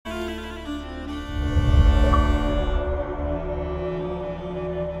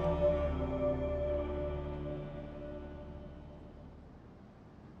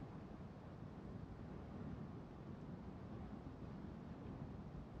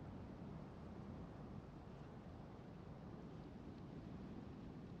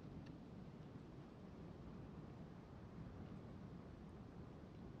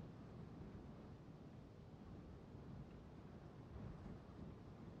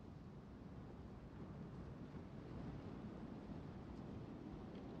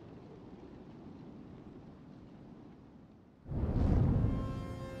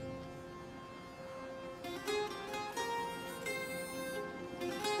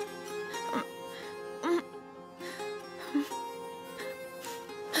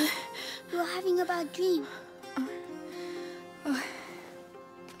bad dream.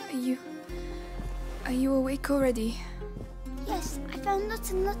 Are you awake already? Yes, I found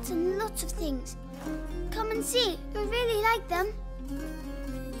lots and lots and lots of things. Come and see. You'll really like them.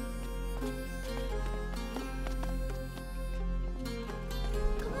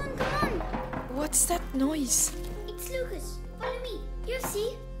 Come on, come on. What's that noise? It's Lucas. Follow me. You'll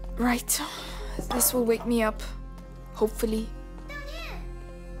see. Right. This will wake me up. Hopefully. Down here.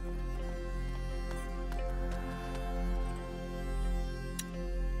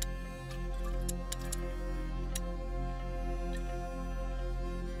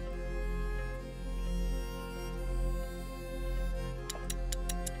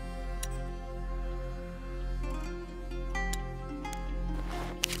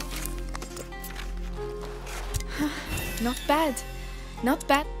 Not bad. Not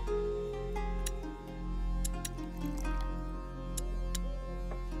bad.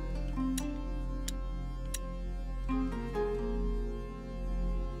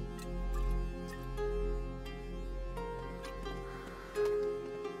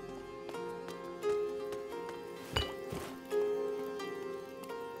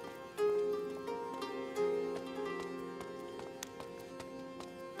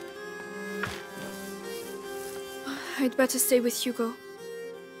 I'd better stay with Hugo.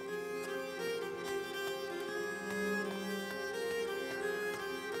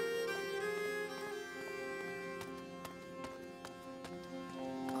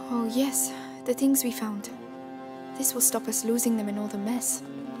 Oh yes, the things we found. This will stop us losing them in all the mess.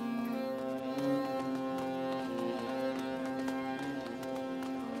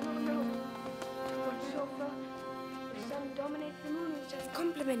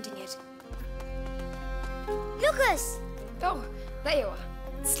 Complimenting it. Lucas! Oh, there you are.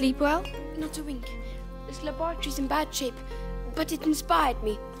 Sleep well? Not a wink. This laboratory's in bad shape, but it inspired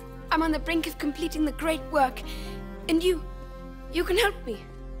me. I'm on the brink of completing the great work. And you can help me.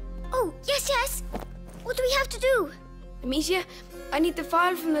 Oh, yes, yes. What do we have to do? Amicia, I need the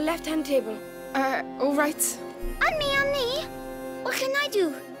file from the left-hand table. All right. And me. What can I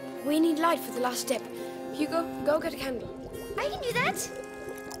do? We need light for the last step. Hugo, go get a candle. I can do that.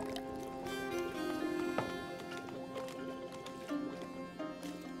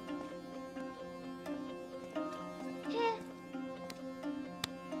 Here.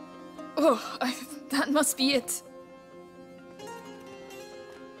 Oh, that must be it.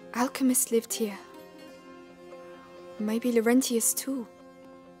 Alchemists lived here. Maybe Laurentius too.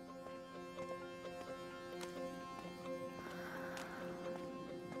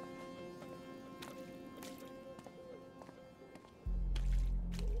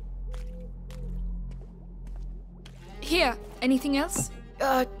 Here, anything else?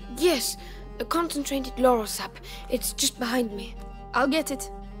 Yes. A concentrated laurel sap. It's just behind me. I'll get it.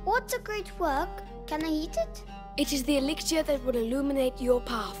 What's a great work? Can I eat it? It is the elixir that will illuminate your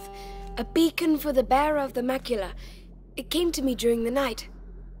path. A beacon for the bearer of the macula. It came to me during the night.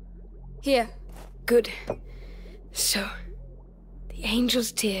 Here. Good. So, the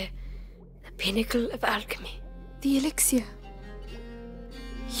angel's tear, the pinnacle of alchemy. The elixir.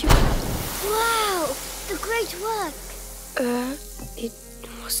 Wow! The great work! It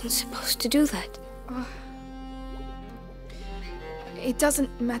wasn't supposed to do that. It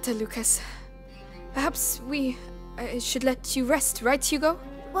doesn't matter, Lucas. Perhaps we should let you rest, right, Hugo?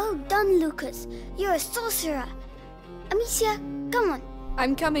 Well done, Lucas. You're a sorcerer. Amicia, come on.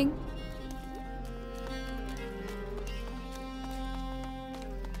 I'm coming.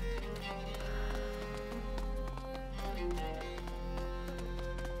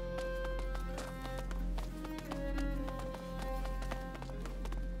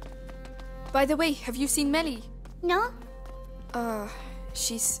 By the way, have you seen Melly? No?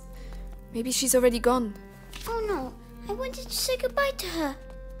 Maybe she's already gone. Oh no, I wanted to say goodbye to her.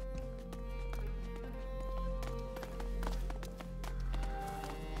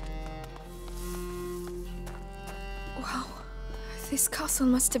 Wow, this castle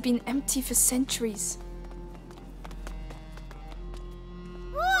must have been empty for centuries.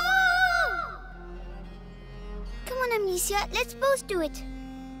 Whoa! Come on, Amicia, let's both do it.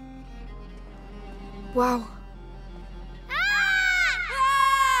 Wow.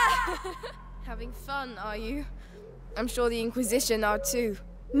 Having fun, are you? I'm sure the Inquisition are too.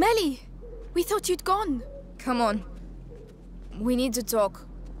 Melly! We thought you'd gone. Come on. We need to talk.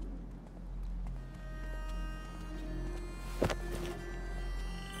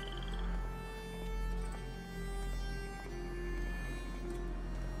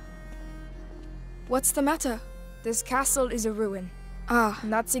 What's the matter? This castle is a ruin.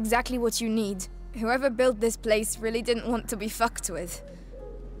 And that's exactly what you need. Whoever built this place really didn't want to be fucked with.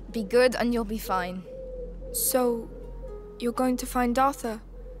 Be good and you'll be fine. So, you're going to find Arthur?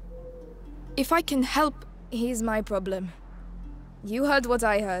 If I can help... He's my problem. You heard what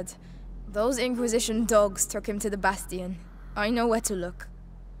I heard. Those Inquisition dogs took him to the Bastion. I know where to look.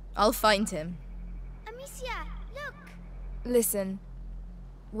 I'll find him. Amicia, look! Listen,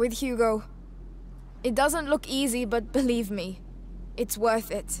 with Hugo, it doesn't look easy, but believe me, it's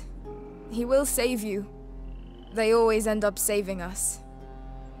worth it. He will save you. They always end up saving us.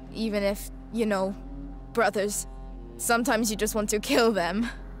 Even if, you know, brothers, sometimes you just want to kill them.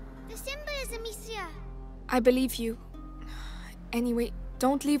 The symbol is Amicia. I believe you. Anyway,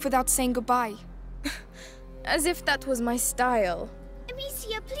 don't leave without saying goodbye. As if that was my style.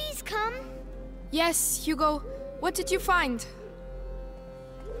 Amicia, please come. Yes, Hugo. What did you find?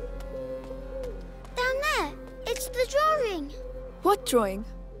 Down there. It's the drawing. What drawing?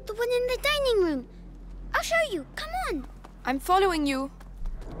 The one in the dining room. I'll show you. Come on. I'm following you.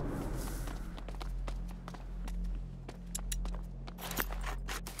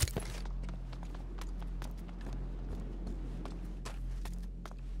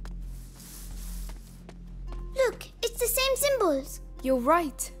 Look, it's the same symbols. You're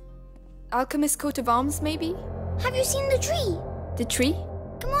right. Alchemist's coat of arms, maybe? Have you seen the tree? The tree?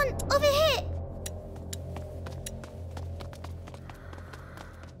 Come on, over here.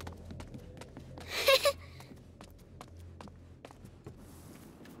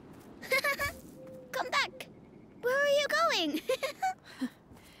 Come back. Where are you going?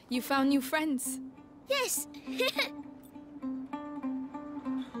 You found new friends. Yes.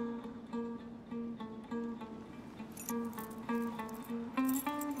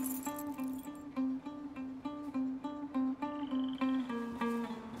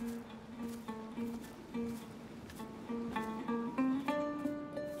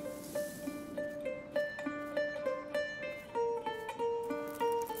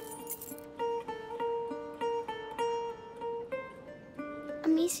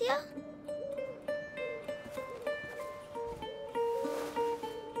 Amicia?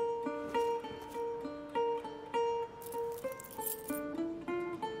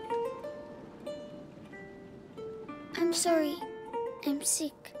 I'm sorry. I'm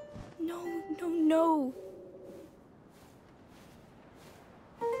sick. No, no, no.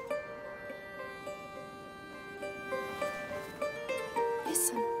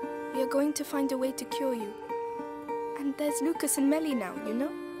 Listen, we are going to find a way to cure you. And there's Lucas and Melly now, you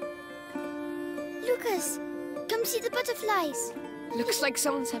know? Lucas, come see the butterflies. Looks like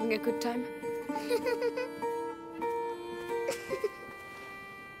someone's having a good time.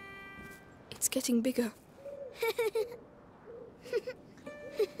 It's getting bigger.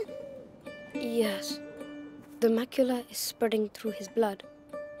 Yes. The macula is spreading through his blood.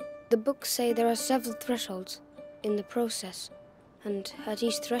 The books say there are several thresholds in the process, and at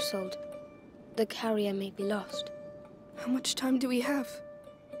each threshold, the carrier may be lost. How much time do we have?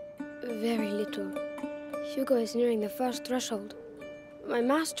 Very little. Hugo is nearing the first threshold. My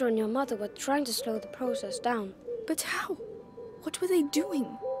master and your mother were trying to slow the process down. But how? What were they doing?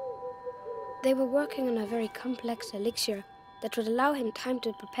 They were working on a very complex elixir that would allow him time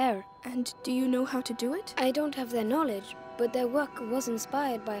to prepare. And do you know how to do it? I don't have their knowledge, but their work was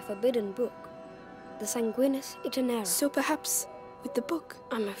inspired by a forbidden book, the Sanguinis Itinera. So perhaps with the book?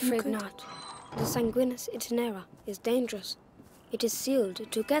 I'm afraid not. The Sanguinis Itinera is dangerous. It is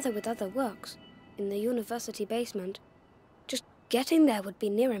sealed together with other works in the university basement. Just getting there would be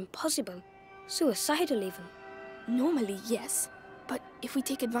near impossible. Suicidal even. Normally, yes. But if we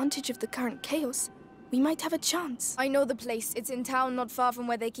take advantage of the current chaos, we might have a chance. I know the place. It's in town not far from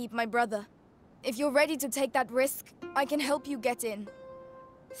where they keep my brother. If you're ready to take that risk, I can help you get in.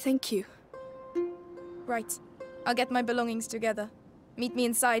 Thank you. Right. I'll get my belongings together. Meet me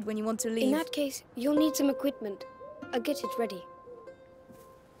inside when you want to leave. In that case, you'll need some equipment. I'll get it ready.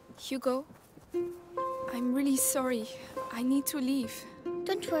 Hugo, I'm really sorry. I need to leave.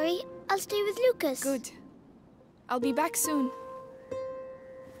 Don't worry, I'll stay with Lucas. Good. I'll be back soon.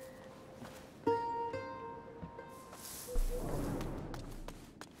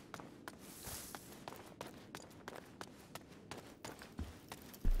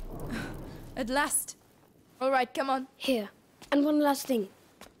 At last. All right, come on. Here. And one last thing.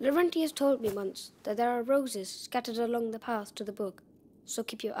 Laurentius told me once that there are roses scattered along the path to the book, so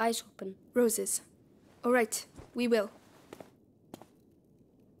keep your eyes open. Roses. All right, we will.